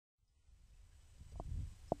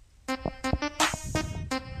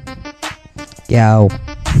Yo,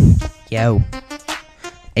 yo,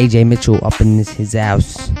 AJ Mitchell up in his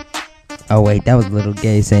house. Oh wait, that was a little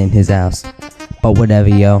gay saying his house, but whatever,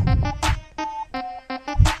 yo.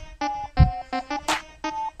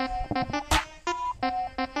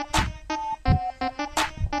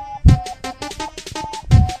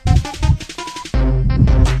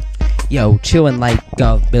 Yo, chillin' like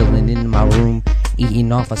a villain in my room,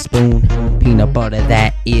 eating off a spoon. Peanut butter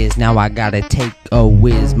that is. Now I gotta take a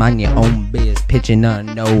whiz, mind your own biz. Pitchin a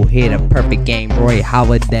no-hitter, perfect game, Roy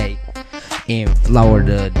Halladay. In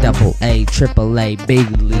Florida, double A, triple A, big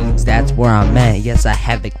leagues, that's where I'm at. Yes, I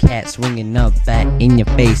have the cat swinging up that in your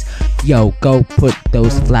face. Yo, go put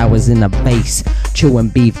those flowers in a vase. Chewing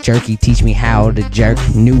beef jerky, teach me how to jerk.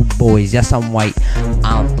 New boys, yes I'm white,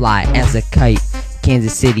 I'm fly as a kite.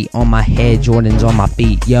 Kansas City on my head, Jordans on my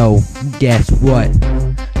feet. Yo, guess what?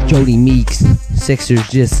 Jody Meeks, Sixers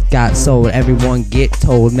just got sold. Everyone get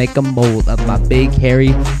told, make a mold of my big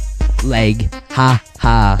hairy leg. Ha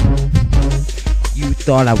ha. You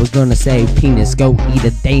thought I was gonna say penis, go eat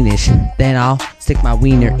a Danish. Then I'll stick my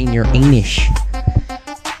wiener in your anus.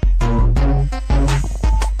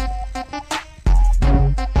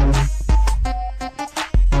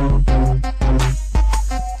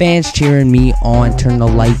 Fans cheering me on, turn the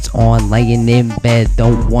lights on, laying in bed,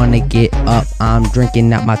 don't wanna get up. I'm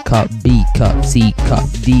drinking out my cup, B cup, C cup,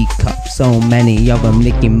 D cup, so many of them,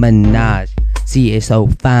 Nicki Minaj. See, it's so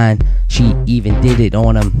fine, she even did it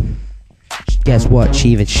on him. Guess what, she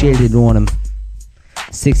even shitted on him.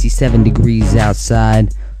 67 degrees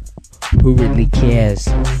outside, who really cares?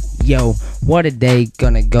 Yo, what a day,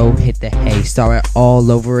 gonna go hit the hay, start it all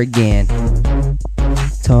over again.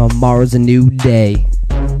 Tomorrow's a new day.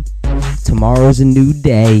 Tomorrow's a new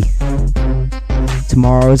day.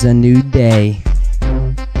 Tomorrow's a new day.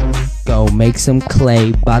 Go make some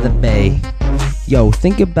clay by the bay. Yo,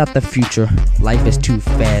 think about the future. Life is too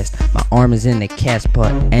fast. My arm is in the cast,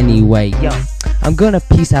 but anyway, yo, I'm gonna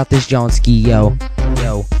peace out this Johnski, yo.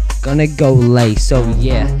 Yo, gonna go lay. So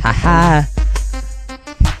yeah, haha.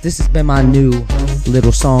 This has been my new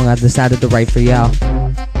little song I decided to write for y'all.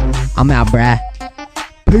 I'm out, bruh.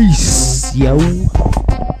 Peace, yo.